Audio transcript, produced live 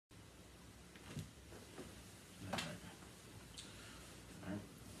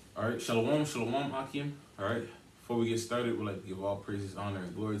All right, shalom, shalom, Akim. All right, before we get started, we'd like to give all praises, honor,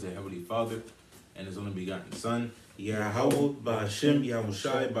 and glory to Heavenly Father and His only begotten Son, Yahweh, Ba'Shem,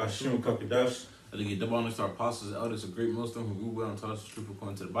 Yahushai, Ba'Shem, Kakadash. I'd like to give double honors to our apostles and elders, a great millstone who grew well and taught us the truth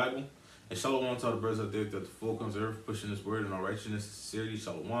according to the Bible. And shalom to all the brothers out there that the full comes to earth, pushing this word in all righteousness and sincerity.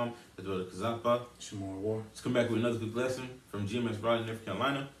 Shalom, as well as Kazapa. Shamar War. Let's come back with another good lesson from GMSNORTHCAROLINA, North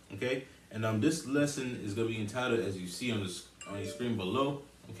Carolina. Okay, and this lesson is going to be entitled, as you see on your screen below.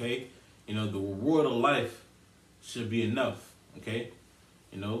 Okay, you know, the reward of life should be enough. Okay,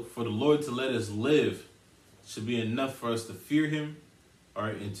 you know, for the Lord to let us live should be enough for us to fear Him, all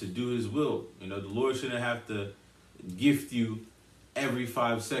right, and to do His will. You know, the Lord shouldn't have to gift you every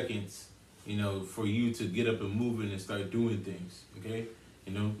 5 seconds, you know, for you to get up and moving and start doing things. Okay,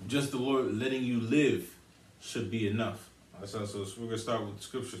 you know, just the Lord letting you live should be enough. So we're gonna start with the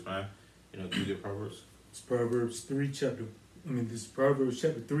scriptures, man. You know, can you get Proverbs? It's Proverbs this is Proverbs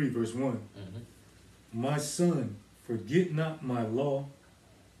chapter 3, verse 1. Mm-hmm. My son, forget not my law,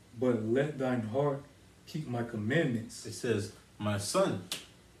 but let thine heart keep my commandments. It says, my son,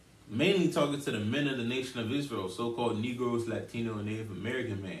 mainly talking to the men of the nation of Israel, so-called Negroes, Latino, and Native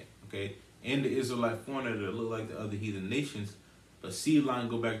American man, okay? And the Israelite foreigner that look like the other heathen nations, but seed line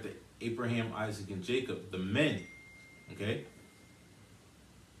go back to Abraham, Isaac, and Jacob, the men, okay?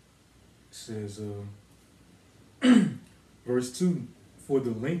 It says, verse 2, for the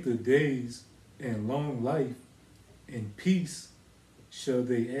length of days and long life and peace shall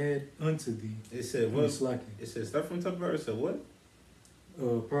they add unto thee. It said what? It says, start from the top of it. It said what?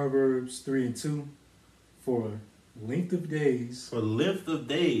 Proverbs 3 and 2, for length of days. For length of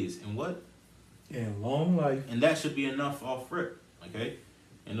days and what? And long life. And that should be enough off rip, okay?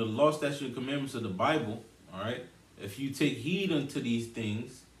 And the law, statute, and commandments of the Bible, all right? If you take heed unto these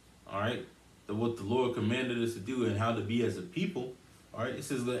things, all right, what the Lord commanded us to do and how to be as a people, all right, it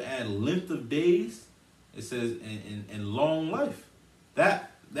says to add length of days, it says and long life.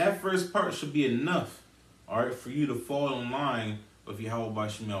 That first part should be enough, all right, for you to fall in line with Yahweh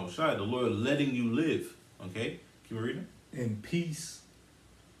Ba'Shem Yahushai, the Lord letting you live, okay? Can we read it? And peace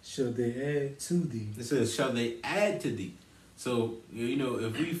shall they add to thee. It says, shall they add to thee. So, you know,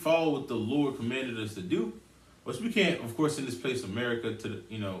 if we follow what the Lord commanded us to do, which we can't, of course, in this place, America, to the,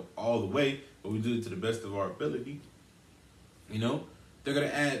 you know, all the way, but we do it to the best of our ability, you know, they're going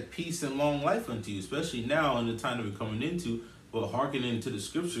to add peace and long life unto you, especially now in the time that we're coming into, but hearkening to the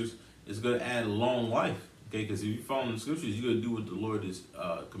scriptures is going to add long life, okay? Because if you follow the scriptures, you're going to do what the Lord has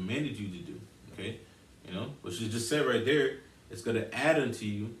commanded you to do, okay? You know, which is just said right there, it's going to add unto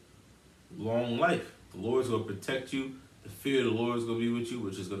you long life. The Lord's going to protect you. The fear of the Lord is going to be with you,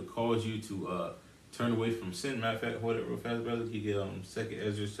 which is going to cause you to turn away from sin. Matter of fact, hold it real fast, brother. You get 2nd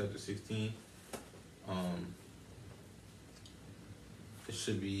Ezra chapter 16. It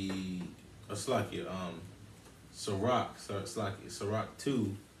should be Sirach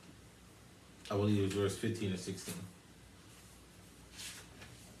 2. I believe it's verse 15 and 16.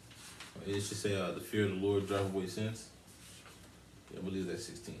 It should say the fear of the Lord drive away sins. Yeah, I believe that's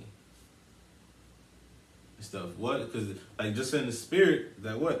 16. And stuff. What? Because like just in the spirit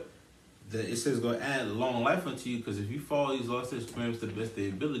that what? That it says go add long life unto you, because if you follow these laws and commandments to the best of their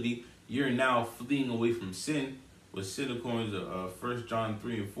ability, you're now fleeing away from sin. With sin, according to 1 John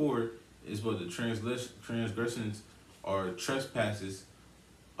 3 and 4, is what the transgressions or trespasses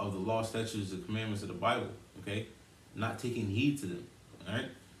of the law, statutes, and commandments of the Bible. Okay, not taking heed to them. All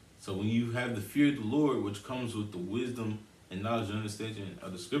right. So when you have the fear of the Lord, which comes with the wisdom and knowledge and understanding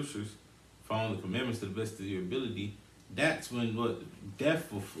of the scriptures, following the commandments to the best of your ability, that's when what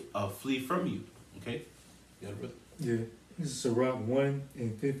death will flee from you. Okay? You got it, brother? Yeah. This is Sirach 1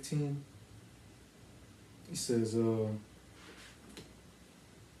 and 15. It says, damn,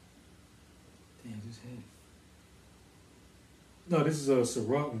 just had it. No, this is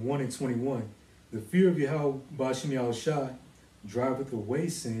Sirach 1 and 21. The fear of Yahweh Ba'Shem Yahushai driveth away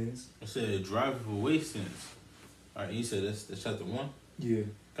sins. I said it driveth away sins. All right, you said that's chapter 1? Yeah.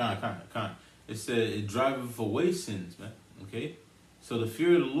 Kind. It said it driveth away sins, man. Okay? So the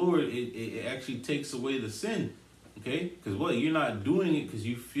fear of the Lord, it actually takes away the sin. Okay? Because what? You're not doing it because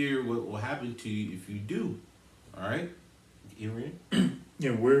you fear what will happen to you if you do. All right? You read?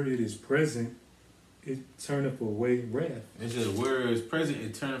 And where it is present, it turneth away wrath. It says where it is present,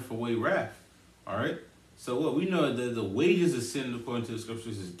 it turneth away wrath. All right? So what? We know that the wages of sin, according to the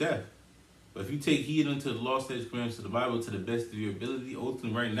scriptures, is death. But if you take heed unto the law, statutes, commandments of the Bible to the best of your ability,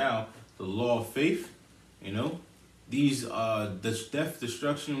 ultimately right now, the law of faith, you know, these the death,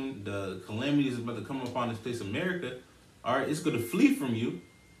 destruction, the calamities about to come upon this place, America, all right, it's going to flee from you.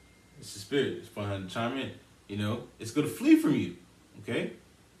 It's the spirit. It's going to chime in. You know, it's going to flee from you. Okay?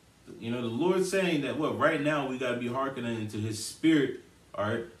 You know, the Lord's saying that what right now we got to be hearkening into His Spirit, all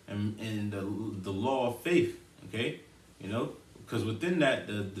right, and the law of faith, okay, you know, because within that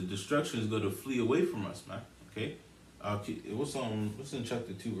the destruction is going to flee away from us, man. Okay, what's in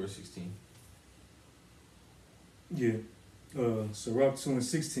chapter 2, verse 16? Yeah, Sirach 2 and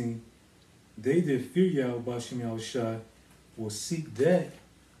 16. They that fear Yahweh Bashim Yahushai will seek that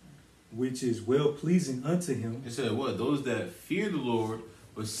which is well pleasing unto Him. It said what? Those that fear the Lord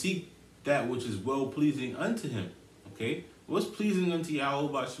will seek that which is well pleasing unto Him. Okay, what's pleasing unto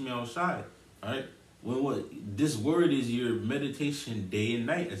Yahweh Bashim Yahushai? All right. When what this word is your meditation day and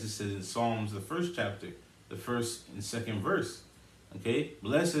night, as it says in Psalms, the 1st chapter, the 1st and 2nd verse. Okay,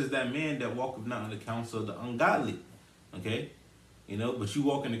 blessed is that man that walketh not in the counsel of the ungodly. Okay, you know, but you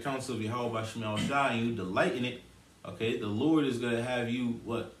walk in the counsel of Yahweh Bashim Yahushai and you delight in it. Okay, the Lord is going to have you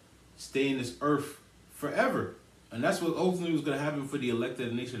what? Stay in this earth forever. And that's what ultimately was going to happen for the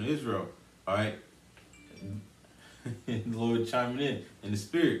elected nation of Israel. All right. The Lord chiming in the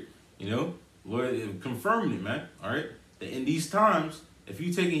spirit, you know, Lord confirming it, man. All right. That in these times, if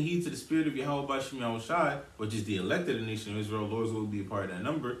you taking heed to the spirit of Yahweh Bashim Yahushai, which is the elected nation of Israel, Lord's will be a part of that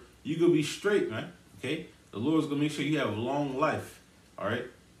number, you going to be straight, man. Okay. The Lord's going to make sure you have a long life. All right.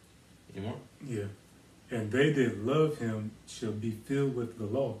 Any more? Yeah. And they that love Him shall be filled with the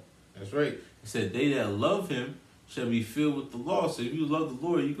law. That's right. It said, they that love Him shall be filled with the law. So if you love the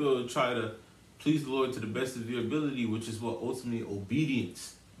Lord, you go try to please the Lord to the best of your ability, which is what? Ultimately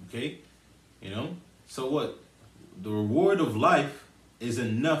obedience. Okay? You know? So what? The reward of life is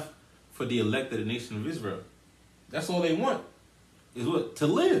enough for the elected nation of Israel. That's all they want. Is what? To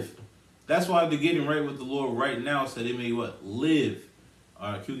live. That's why they're getting right with the Lord right now, so they may what? Live.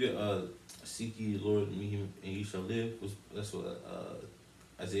 All right, can we get seek ye the Lord and meet Him and ye shall live? That's what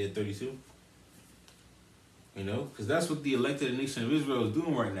Isaiah 32. You know, because that's what the elected nation of Israel is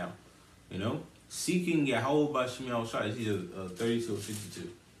doing right now. You know, seeking Yahweh Bashim Yahushai. It's either 32 or 52.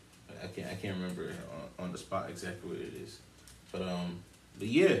 I can't remember on the spot exactly what it is. But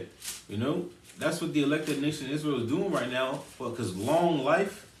yeah, you know, that's what the elected nation of Israel is doing right now. Well, because long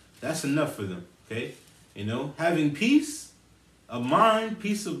life, that's enough for them. Okay, you know, having peace of mind,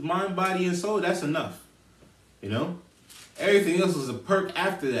 peace of mind, body, and soul, that's enough. You know, everything else is a perk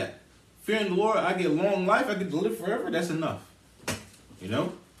after that. Fearing the Lord, I get long life, I get to live forever, that's enough. You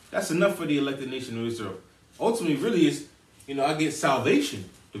know, that's enough for the elected nation of Israel. Ultimately, really is, you know, I get salvation,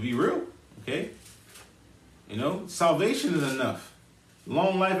 to be real. Okay, you know, salvation is enough.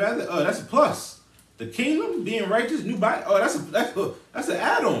 Long life after, oh, that's a plus. The kingdom, being righteous, new body, oh, that's an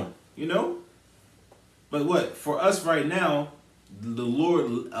add-on. You know, but what for us right now, the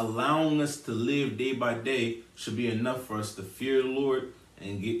Lord allowing us to live day by day should be enough for us to fear the Lord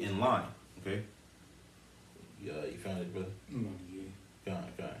and get in line. Okay, yeah, you found it, brother. Yeah.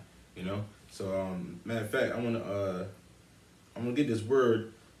 Fine. You know, so matter of fact, I'm gonna get this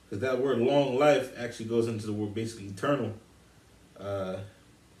word. Because that word long life actually goes into the word basically eternal. Let's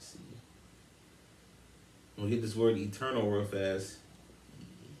see. I'm going to get this word eternal real fast.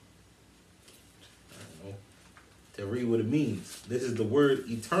 I don't know. To read what it means. This is the word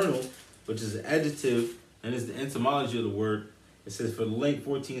eternal, which is an adjective, and is the etymology of the word. It says for the late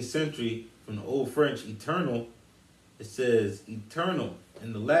 14th century, from the Old French, eternal, it says eternal.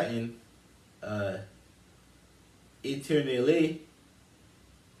 In the Latin, eternelle,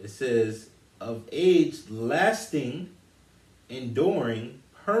 it says, of age, lasting, enduring,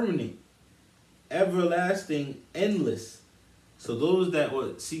 permanent, everlasting, endless. So those that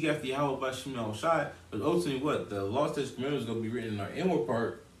would seek after Yahweh Bashim Yahushai, but ultimately what? The law, statutes, commandments is going to be written in our inward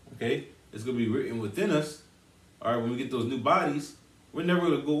part, okay? It's going to be written within us. All right, when we get those new bodies, we're never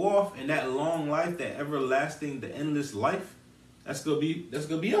going to go off, and that long life, that everlasting, the endless life, that's going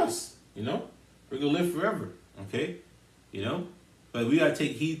to be us, you know? We're going to live forever, okay? You know? But we got to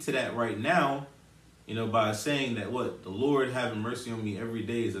take heed to that right now, you know, by saying that what? The Lord having mercy on me every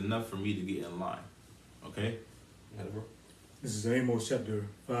day is enough for me to get in line. Okay? Got it, bro? This is Amos chapter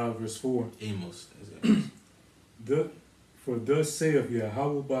 5, verse 4. Amos. For thus saith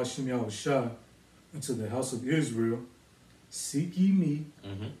Yahweh Bashim Yahushai unto the house of Israel, seek ye me,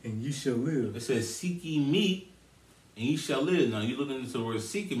 and ye shall live. It says, seek ye me, and ye shall live. Now, you look into the word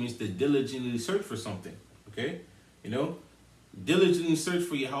seek, it means to diligently search for something. Okay? You know? Diligently search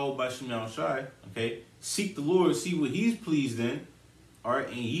for Yahweh Bashim Yahushai, okay? Seek the Lord, see what He's pleased in, all right?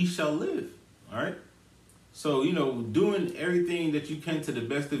 And ye shall live, all right? So, you know, doing everything that you can to the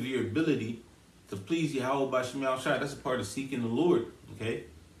best of your ability to please Yahweh Bashim Yahushai, that's a part of seeking the Lord, okay?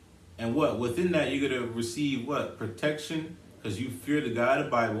 And what? Within that, you're going to receive what? Protection, because you fear the God of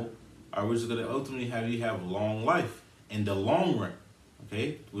the Bible, which is going to ultimately have you have long life in the long run,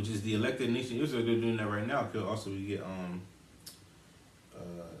 okay, which is the elected nation of Israel. They're doing that right now. Also, we get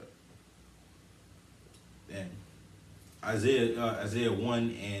Isaiah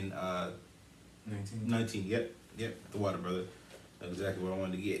 1 and 19. Yep, the water, brother. That's exactly what I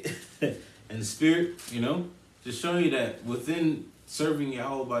wanted to get. And the spirit, just showing you that within serving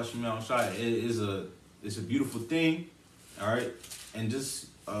Yahweh by Shemal Shai, it's a beautiful thing, all right, and just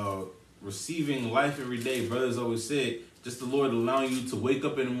receiving life every day. Brothers always said, just the Lord allowing you to wake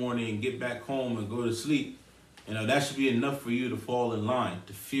up in the morning and get back home and go to sleep, that should be enough for you to fall in line,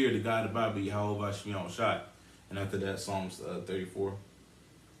 to fear the God of the Bible, Yahweh by Shemal Shai. And after that, Psalms 34,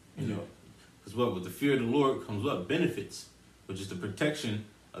 because with the fear of the Lord comes what? Benefits, which is the protection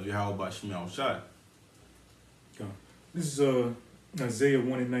of Yahweh by Shemal Shai. This is Isaiah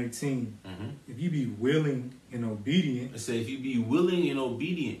 1 and 19. If you be willing and obedient. It says, if you be willing and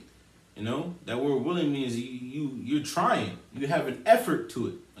obedient, that word willing means you're trying. You have an effort to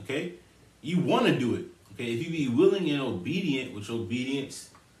it, okay? You want to do it, okay? If you be willing and obedient, which obedience,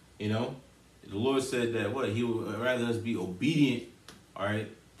 the Lord said that He would rather us be obedient, all right,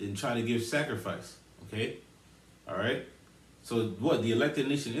 than try to give sacrifice, okay? All right? So the elected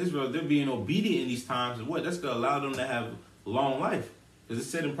nation of Israel, they're being obedient in these times, and that's going to allow them to have long life. Because it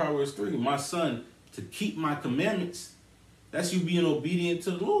said in Proverbs 3, my son, to keep my commandments, that's you being obedient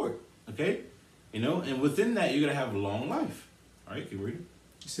to the Lord, okay? And within that, you're going to have a long life. All right, keep reading.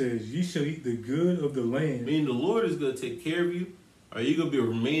 It says, you shall eat the good of the land. Meaning the Lord is going to take care of you. Or you're going to be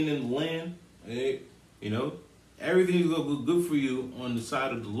remaining in the land. Okay? Everything is going to go good for you on the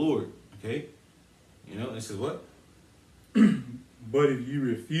side of the Lord. Okay? It says what? But if you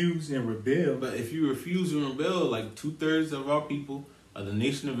refuse and rebel. But if you refuse and rebel, like 2/3 of our people of the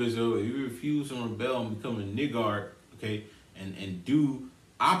nation of Israel, if you refuse and rebel and become a niggard, okay, and do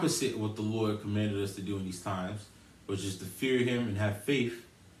opposite what the Lord commanded us to do in these times, which is to fear Him and have faith,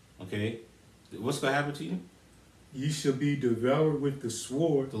 okay, what's going to happen to you? You shall be devoured with the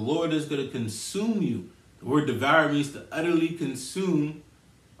sword. The Lord is going to consume you. The word devour means to utterly consume,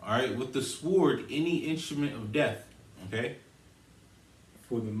 all right, with the sword, any instrument of death, okay?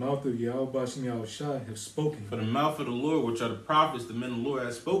 For the mouth of Yahweh Shem Shai have spoken. For the mouth of the Lord, which are the prophets, the men of the Lord,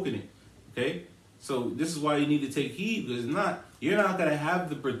 have spoken it, okay? So this is why you need to take heed, because you're not going to have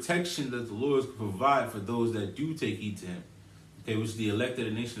the protection that the Lord is going to provide for those that do take heed to Him, okay, which is the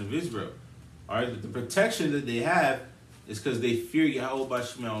elected nation of Israel. All right, but the protection that they have is because they fear Yahweh by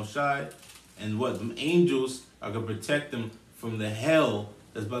Shemal Shai, and the angels are going to protect them from the hell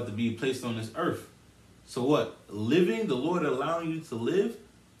that's about to be placed on this earth. So living, the Lord allowing you to live,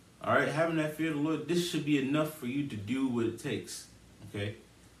 all right, having that fear of the Lord, this should be enough for you to do what it takes, okay?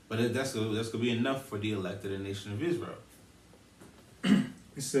 But that's going to be enough for the elected nation of Israel.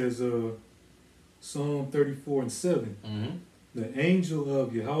 It says, Psalm 34 and 7. The angel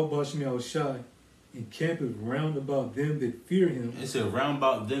of Yahweh Shem Shai encampeth round about them that fear Him. It said round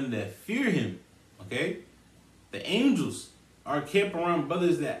about them that fear Him, okay? The angels are camped around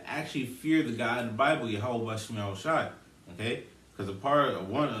brothers that actually fear the God of the Bible, Yahweh Shem Shai, okay? Because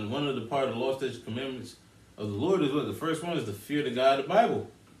one of the part of the law, statutes, commandments of the Lord is the first one is to fear the God of the Bible.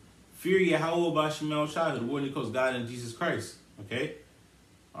 Fear Yahweh by Shemal Shai, the one He calls God and Jesus Christ, okay?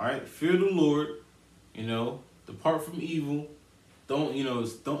 All right, fear the Lord, depart from evil. Don't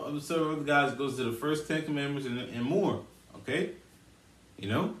observe other guys. Goes to the first 10 commandments and more, okay?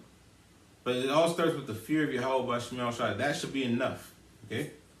 But it all starts with the fear of Yahweh by Shemal Shai. That should be enough,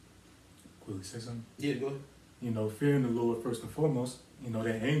 okay? Quickly say something? Yeah, go ahead. Fearing the Lord first and foremost, that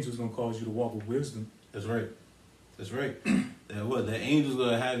angel's going to cause you to walk with wisdom. That's right. That's right. The angel's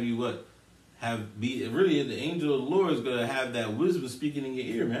going to have you the angel of the Lord is going to have that wisdom speaking in your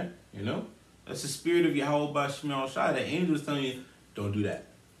ear, man. That's the spirit of Yahweh by Shemal Shai. The angel is telling you, don't do that.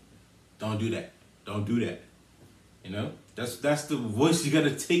 Don't do that. Don't do that. That's the voice you got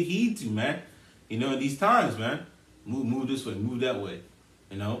to take heed to, man. In these times, man. Move this way, move that way.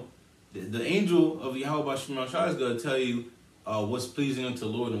 The angel of Yahweh by Shemal Shai is going to tell you what's pleasing unto the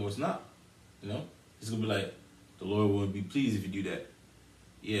Lord and what's not. It's going to be like, the Lord won't be pleased if you do that.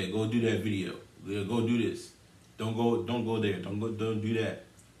 Yeah, go do that video. Yeah, go do this. Don't go there. Don't do that.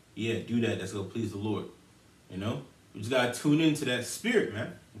 Yeah, do that. That's going to please the Lord. We just got to tune into that spirit,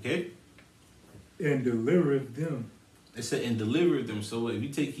 man. Okay? And deliver them. It said, and deliver them. So if you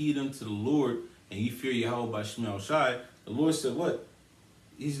take heed unto the Lord and you fear Yahweh by Shemal Shai, the Lord said what?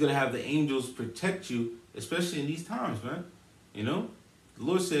 He's going to have the angels protect you, especially in these times, man. The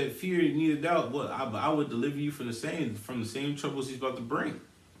Lord said, fear neither doubt. I would deliver you from the same troubles He's about to bring.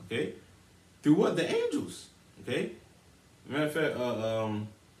 Okay? Through what? The angels. Okay? Matter of fact,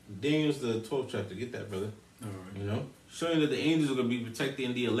 Daniel's the 12th chapter. Get that, brother. All right. You know, showing that the angels are going to be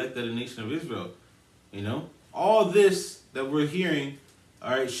protecting the elect of the nation of Israel. You know, all this that we're hearing,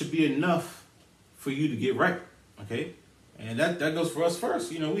 all right, should be enough for you to get right. Okay, and that goes for us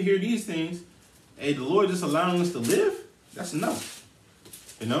first. You know, we hear these things. Hey, the Lord just allowing us to live. That's enough.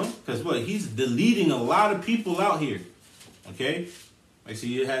 You know, because what, He's deleting a lot of people out here. Okay, like so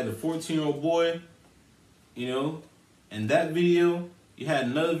you had the 14-year-old boy. You know, and that video. You had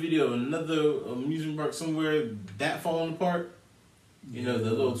another video, another amusement park somewhere that falling apart. You know, the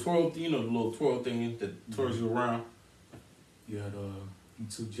little twirl, the little twirl thing that twirls you around. You had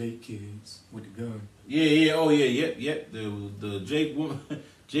two Jake kids with the gun. Yeah, oh yeah, yep. The Jake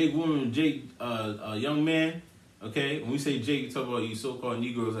young man. Okay, when we say Jake, you talk about you so-called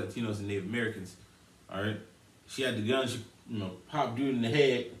Negroes, Latinos, and Native Americans. All right, she had the gun. She popped dude in the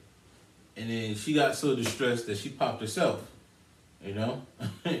head, and then she got so distressed that she popped herself. You know,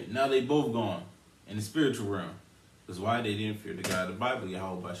 now they both gone in the spiritual realm. That's why they didn't fear the God of the Bible,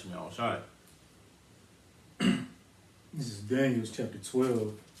 Yahweh Bashim Yahushai. This is Daniel chapter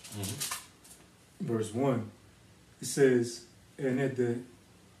 12, verse 1. It says, and at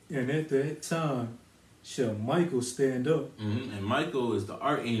that time shall Michael stand up. And Michael is the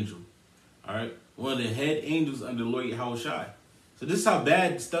archangel. All right, one of the head angels under Lord Yahushai. So this is how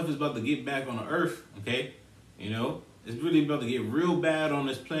bad stuff is about to get back on the earth. Okay, you know. It's really about to get real bad on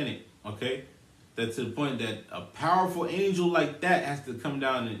this planet, okay? That to the point that a powerful angel like that has to come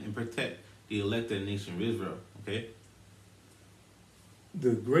down and protect the elected nation of Israel, okay?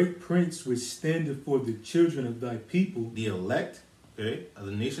 The great prince which standeth for the children of thy people. The elect, okay, of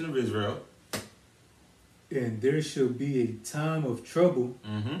the nation of Israel. And there shall be a time of trouble,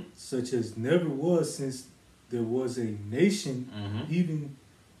 such as never was since there was a nation, even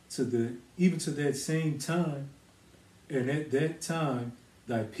to that same time. And at that time,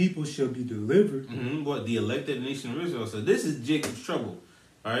 thy people shall be delivered. What? The elected nation of Israel. So this is Jacob's trouble.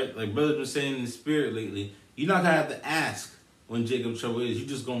 All right? Like brother been saying in the spirit lately, you're not going to have to ask when Jacob's trouble is. You're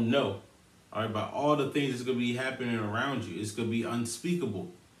just going to know. All right? About all the things that's going to be happening around you. It's going to be unspeakable.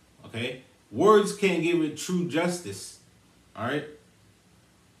 Okay? Words can't give it true justice. All right?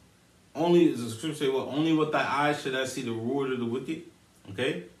 Only, as the scripture say, well, only with thy eyes should I see the reward of the wicked.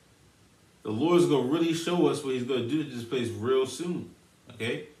 Okay? The Lord's going to really show us what He's going to do to this place real soon.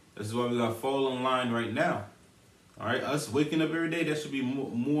 Okay? This is why we got to fall in line right now. All right? Us waking up every day, that should be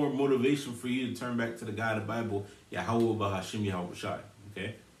more motivation for you to turn back to the God of the Bible, Yahweh Bahashim Yahushai.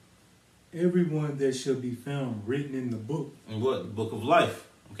 Okay? Everyone that shall be found written in the book. And what? The book of life.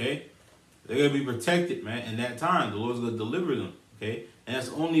 Okay? They're going to be protected, man. In that time, the Lord's going to deliver them. Okay? And that's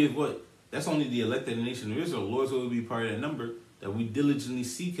only what? That's only the elected nation of Israel. The Lord's going to be part of that number, that we diligently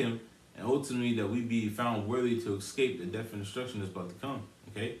seek Him. And ultimately, that we be found worthy to escape the death and destruction that's about to come.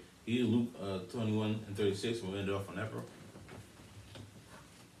 Okay? Here, Luke 21:36. We'll end it off on that, bro.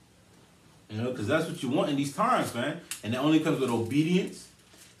 You know, because that's what you want in these times, man. And that only comes with obedience,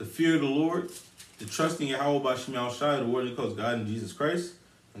 the fear of the Lord, the trusting Yahweh Bashim Yahushai, the word that calls God and Jesus Christ.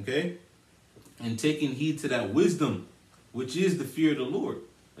 Okay? And taking heed to that wisdom, which is the fear of the Lord.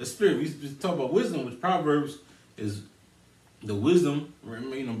 The spirit. We used to talk about wisdom, which Proverbs is the wisdom,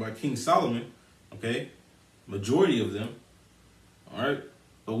 by King Solomon, okay? Majority of them, all right?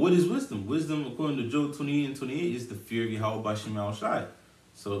 But what is wisdom? Wisdom, according to Job 28:28, is the fear of Yahweh Bashim Yahushai.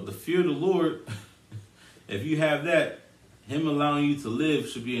 So the fear of the Lord, if you have that, Him allowing you to live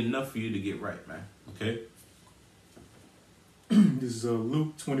should be enough for you to get right, man, okay? This is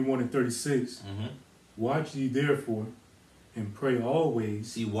Luke 21:36. Watch ye therefore, and pray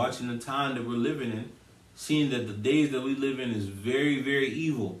always. See, watching the time that we're living in, seeing that the days that we live in is very, very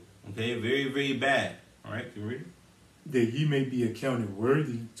evil. Okay? Very, very bad. All right? Can you read it? That ye may be accounted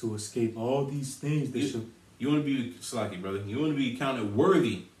worthy to escape all these things that You want to be, Slaki, brother. You want to be accounted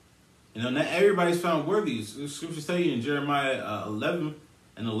worthy. You know, not everybody's found worthy. The scriptures tell you in Jeremiah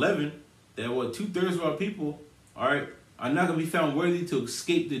 11:11 that 2/3 of our people, all right, are not going to be found worthy to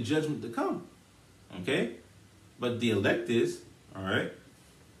escape the judgment to come. Okay? But the elect is, all right?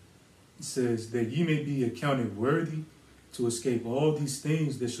 It says that ye may be accounted worthy to escape all these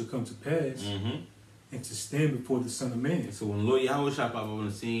things that shall come to pass, and to stand before the Son of Man. So when Lord Yahweh pop up on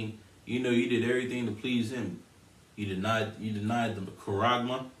the scene, you know you did everything to please Him. You denied the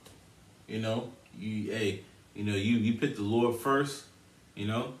charagma. You know, you put the Lord first. You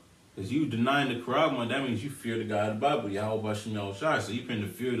know, because you denying the charagma, that means you fear the God of the Bible, Yahweh Bashim Yahushai. So you put the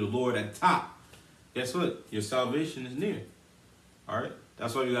fear of the Lord at top. Guess what? Your salvation is near. All right.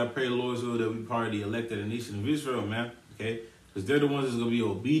 That's why we got to pray the Lord's will that we part of the elected nation of Israel, man. Okay? Because they're the ones that's going to be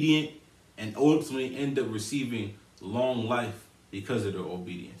obedient and ultimately end up receiving long life because of their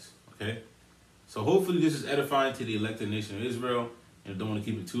obedience. Okay? So hopefully this is edifying to the elected nation of Israel. And don't want to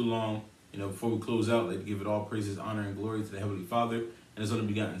keep it too long. Before we close out, let's give it all praises, honor, and glory to the Heavenly Father and His only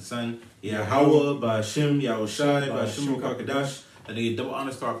begotten Son, Yahweh, by Hashem, Yahushai, by Hashem, Kakadash. And they give double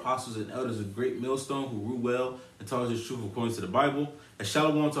honors to our apostles and elders of great millstone who rule well and taught us the truth according to the Bible. And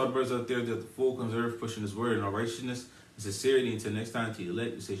shalom to all the birds out there that the full comes earth, pushing His word in all righteousness and sincerity. Until next time, to the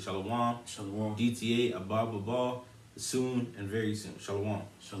elect, we say shalom, Shalom. GTA, Abba, soon and very soon. Shalom.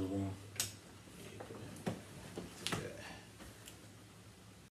 Shalom.